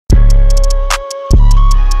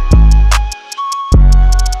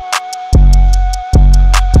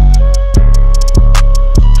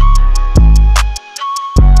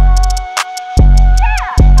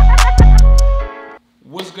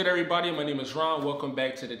is Ron. Welcome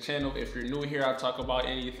back to the channel. If you're new here, I talk about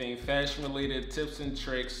anything fashion related, tips and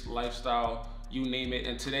tricks, lifestyle, you name it.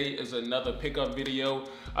 And today is another pickup video.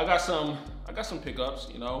 I got some pickups,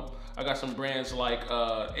 you know. I got some brands like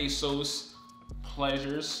ASOS,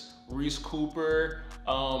 Pleasures, Reese Cooper,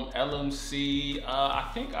 LMC. I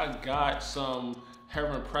think I got some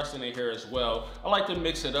Heron Preston in here as well. I like to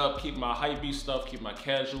mix it up, keep my hypebeast stuff, keep my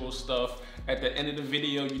casual stuff. At the end of the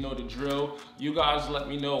video, you know the drill. You guys let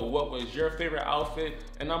me know what was your favorite outfit,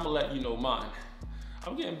 and I'm gonna let you know mine.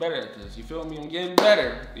 I'm getting better at this, you feel me? I'm getting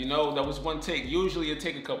better. You know, that was one take. Usually it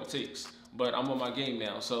take a couple takes, but I'm on my game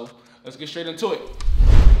now, so let's get straight into it.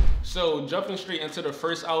 So jumping straight into the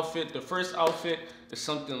first outfit. The first outfit is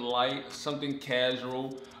something light, something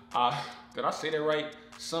casual. Did I say that right?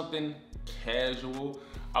 Something casual.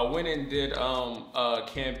 I went and did a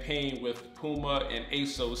campaign with Puma and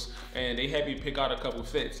ASOS, and they had me pick out a couple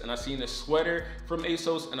fits. And I seen this sweater from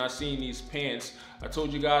ASOS, and I seen these pants. I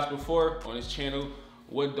told you guys before on this channel,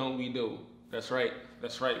 what don't we do? That's right,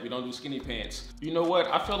 we don't do skinny pants. You know what?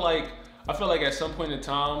 I feel like at some point in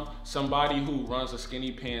time, somebody who runs a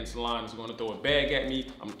skinny pants line is gonna throw a bag at me,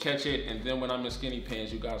 I'm gonna catch it, and then when I'm in skinny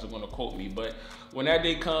pants, you guys are gonna quote me. But when that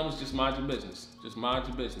day comes, just mind your business. Just mind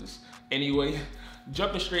your business. Anyway,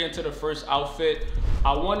 jumping straight into the first outfit,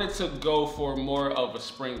 I wanted to go for more of a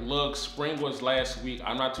spring look. Spring was last week.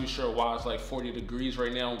 I'm not too sure why it's like 40 degrees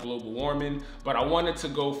right now in global warming, but I wanted to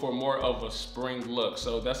go for more of a spring look.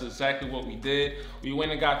 So that's exactly what we did. We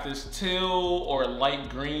went and got this teal or light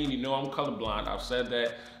green. You know I'm colorblind. I've said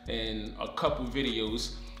that in a couple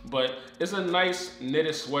videos. But it's a nice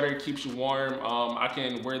knitted sweater, keeps you warm. I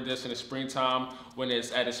can wear this in the springtime when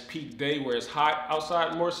it's at its peak day where it's hot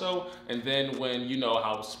outside more so, and then when you know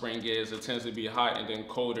how spring is, it tends to be hot and then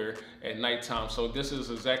colder at nighttime. So this is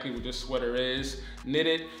exactly what this sweater is.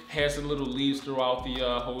 Knitted, has the little leaves throughout the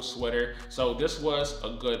whole sweater. So this was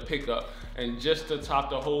a good pickup. And just to top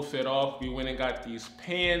the whole fit off, we went and got these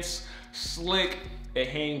pants. Slick, it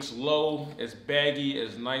hangs low, it's baggy,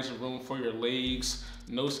 it's nice room for your legs.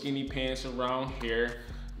 No skinny pants around here.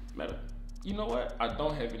 You know what? I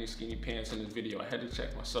don't have any skinny pants in this video. I had to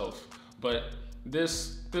check myself. But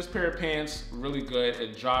this pair of pants, really good.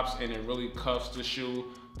 It drops and it really cuffs the shoe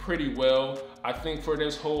pretty well. I think for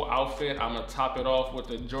this whole outfit, I'm gonna top it off with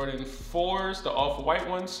the Jordan 4s, the off-white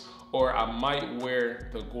ones, or I might wear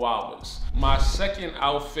the guavas. My second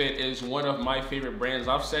outfit is one of my favorite brands.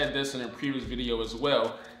 I've said this in a previous video as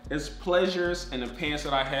well. It's Pleasures, and the pants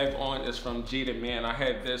that I have on is from Jaded Man. I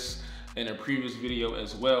had this in a previous video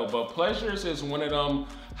as well, but Pleasures is one of them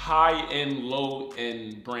high-end,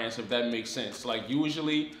 low-end brands, if that makes sense. Like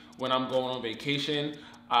usually when I'm going on vacation,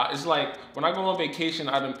 it's like when I go on vacation,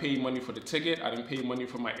 I done paid money for the ticket, I done paid money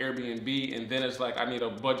for my Airbnb, and then it's like I need a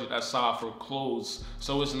budget aside for clothes.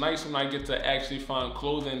 So it's nice when I get to actually find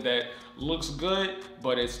clothing that looks good,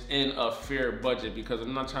 but it's in a fair budget, because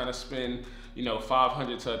I'm not trying to spend, you know,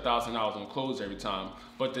 $500 to $1,000 on clothes every time.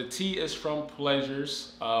 But the tee is from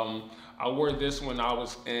Pleasures. I wore this when I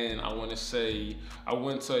was in, I wanna say, I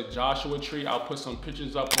went to Joshua Tree. I'll put some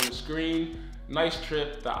pictures up on the screen. Nice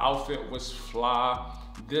trip, the outfit was fly.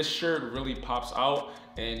 This shirt really pops out,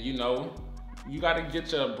 and you know, you gotta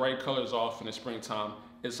get your bright colors off in the springtime.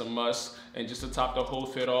 It's a must. And just to top the whole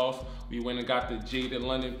fit off, we went and got the Jaded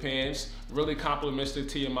London pants. Really compliments the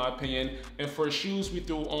tee in my opinion. And for shoes, we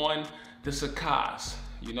threw on the Stussy.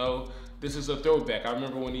 You know, this is a throwback. I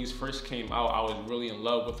remember when these first came out, I was really in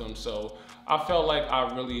love with them. So I felt like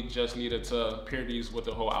I really just needed to pair these with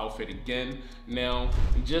the whole outfit again. Now,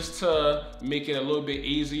 just to make it a little bit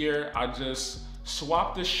easier, I just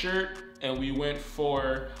swapped the shirt and we went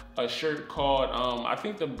for a shirt called, I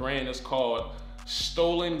think the brand is called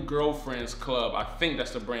Stolen Girlfriends Club. I think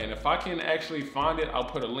that's the brand. If I can actually find it, I'll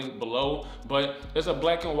put a link below. But it's a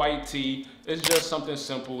black and white tee. It's just something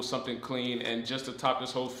simple, something clean. And just to top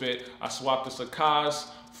this whole fit, I swapped the Stussy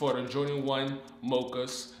for the Jordan 1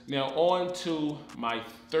 Mochas. Now on to my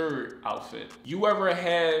third outfit. You ever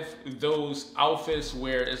have those outfits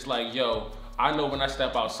where it's like, yo, I know when I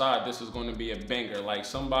step outside, this is going to be a banger. Like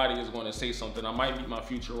somebody is going to say something. I might meet my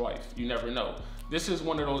future wife. You never know. This is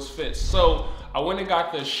one of those fits. So I went and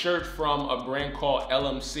got this shirt from a brand called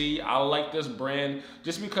LMC. I like this brand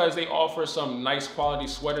just because they offer some nice quality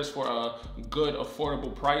sweaters for a good,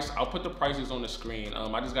 affordable price. I'll put the prices on the screen.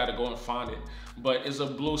 I just got to go and find it. But it's a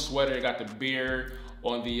blue sweater. It got the beard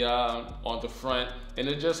on the front, and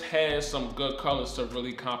it just has some good colors to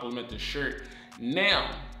really complement the shirt.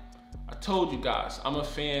 Now, I told you guys, I'm a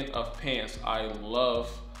fan of pants. I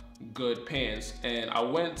love good pants. And I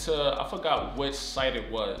went to, I forgot which site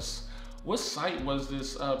it was, what site was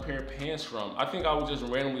this pair of pants from? I think I was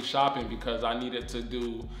just randomly shopping because I needed to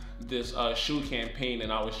do this shoe campaign,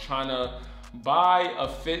 and I was trying to buy a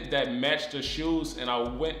fit that matched the shoes, and I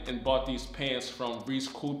went and bought these pants from Reese.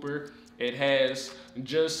 It has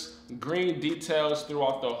just green details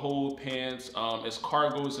throughout the whole pants. It's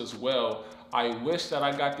cargos as well. I wish that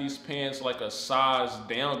I got these pants like a size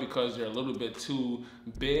down because they're a little bit too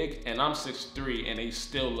big, and I'm 6'3" and they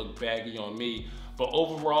still look baggy on me. But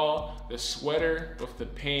overall, the sweater with the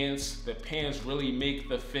pants really make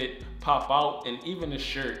the fit pop out, and even the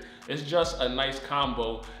shirt. It's just a nice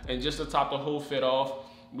combo. And just to top the whole fit off,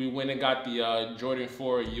 we went and got the Jordan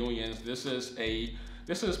 4 Unions. This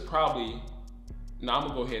is probably, now I'm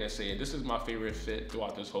gonna go ahead and say it, this is my favorite fit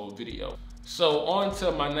throughout this whole video. So on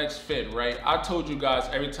to my next fit, right? I told you guys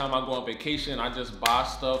every time I go on vacation, I just buy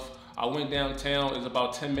stuff. I went downtown, it's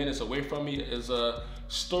about 10 minutes away from me. It's a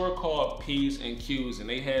store called P's and Q's, and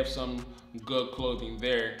they have some good clothing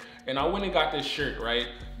there. And I went and got this shirt, right?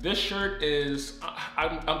 This shirt is,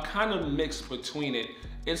 I'm kind of mixed between it.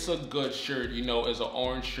 It's a good shirt, you know, it's an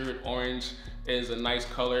orange shirt. Orange is a nice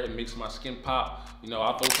color, it makes my skin pop. You know,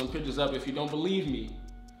 I'll throw some pictures up if you don't believe me.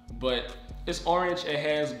 But it's orange, it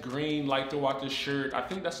has green light throughout the shirt. I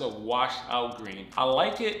think that's a washed out green. I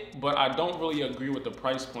like it, but I don't really agree with the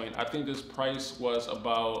price point. I think this price was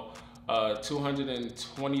about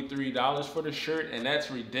 $223 for the shirt, and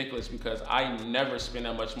that's ridiculous because I never spend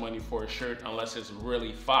that much money for a shirt unless it's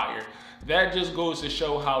really fire. That just goes to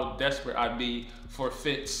show how desperate I be for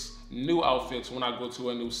fits, new outfits when I go to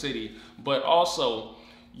a new city. But also,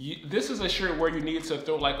 this is a shirt where you need to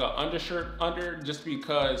throw like an undershirt under, just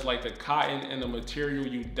because like the cotton and the material,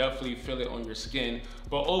 you definitely feel it on your skin.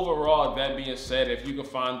 But overall, that being said, if you can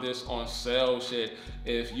find this on sale, shit,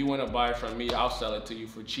 if you want to buy it from me, I'll sell it to you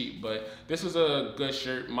for cheap. But this is a good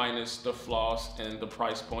shirt minus the floss and the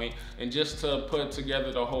price point. And just to put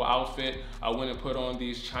together the whole outfit, I went and put on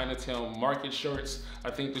these Chinatown market shorts.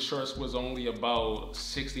 I think the shorts was only about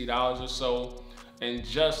 $60 or so. And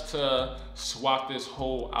just to swap this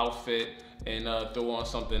whole outfit and throw on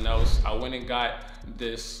something else, I went and got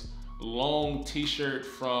this long t-shirt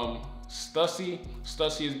from Stussy.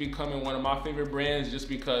 Stussy is becoming one of my favorite brands just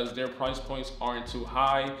because their price points aren't too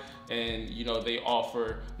high, and you know, they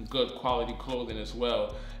offer good quality clothing as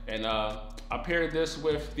well. And I paired this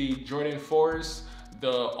with the Jordan 4s.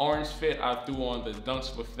 The orange fit, I threw on the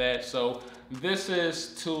dunks with that. So this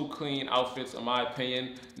is two clean outfits in my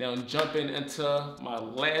opinion. Now jumping into my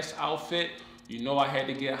last outfit, you know I had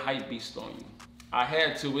to get hype beast on you. I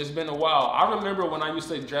had to, it's been a while. I remember when I used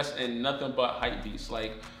to dress in nothing but hype beast.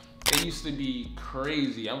 Like, it used to be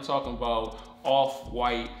crazy. I'm talking about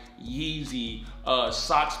off-white, Yeezy,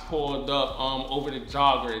 socks pulled up over the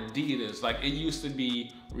jogger, Adidas. Like, it used to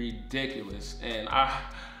be ridiculous. And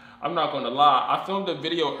I'm not gonna lie, I filmed a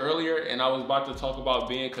video earlier and I was about to talk about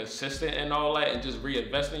being consistent and all that and just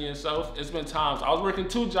reinvesting in yourself. It's been times, I was working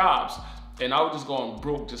 2 jobs and I was just going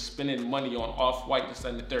broke, just spending money on off-white, this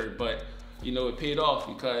and the third. But you know, it paid off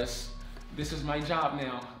because this is my job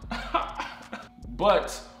now.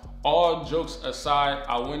 But all jokes aside,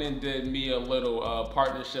 I went and did me a little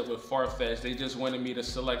partnership with Farfetch. They just wanted me to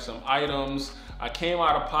select some items. I came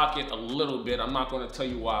out of pocket a little bit. I'm not gonna tell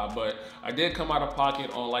you why, but I did come out of pocket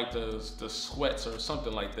on like the sweats or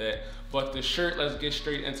something like that. But the shirt, let's get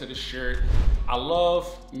straight into the shirt. I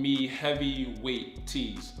love me heavyweight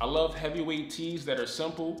tees. I love heavyweight tees that are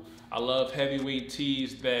simple. I love heavyweight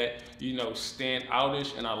tees that, you know, stand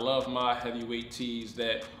outish, and I love my heavyweight tees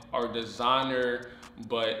that are designer,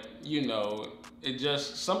 but you know, it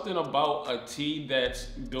just something about a tee that's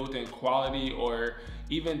built in quality, or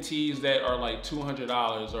even tees that are like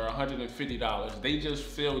 $200 or $150. They just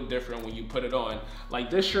feel different when you put it on. Like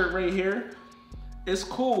this shirt right here, it's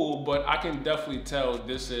cool, but I can definitely tell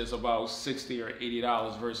this is about $60 or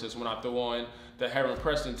 $80 versus when I throw on the Heron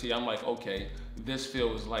Preston tee, I'm like, okay, this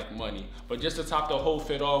feels like money. But just to top the whole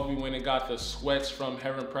fit off, we went and got the sweats from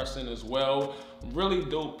Heron Preston as well. Really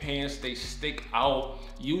dope pants, they stick out.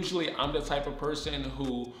 Usually I'm the type of person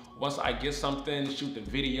who, once I get something, shoot the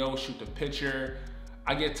video, shoot the picture,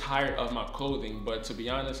 I get tired of my clothing. But to be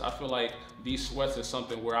honest, I feel like these sweats is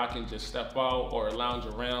something where I can just step out or lounge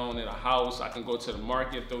around in a house. I can go to the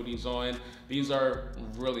market, throw these on. These are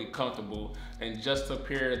really comfortable. And just to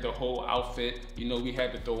pair the whole outfit, you know, we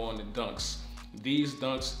had to throw on the dunks. These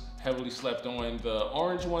dunks heavily slept on. The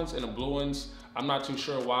orange ones and the blue ones, I'm not too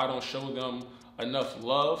sure why I don't show them enough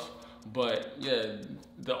love, but yeah,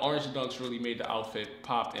 the orange dunks really made the outfit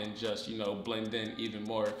pop and just, you know, blend in even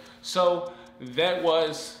more. So that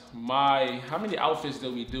was my, how many outfits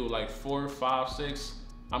did we do? Like 4, 5, 6?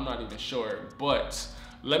 I'm not even sure, but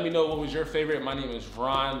Let me know what was your favorite. My name is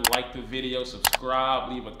Ron. Like the video,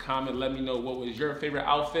 subscribe, leave a comment. Let me know what was your favorite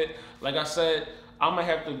outfit. Like I said, I'm gonna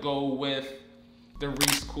have to go with the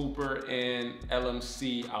Reese Cooper and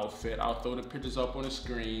LMC outfit. I'll throw the pictures up on the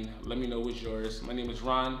screen. Let me know what's yours. My name is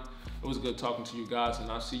Ron. It was good talking to you guys,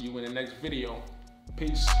 and I'll see you in the next video.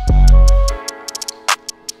 Peace.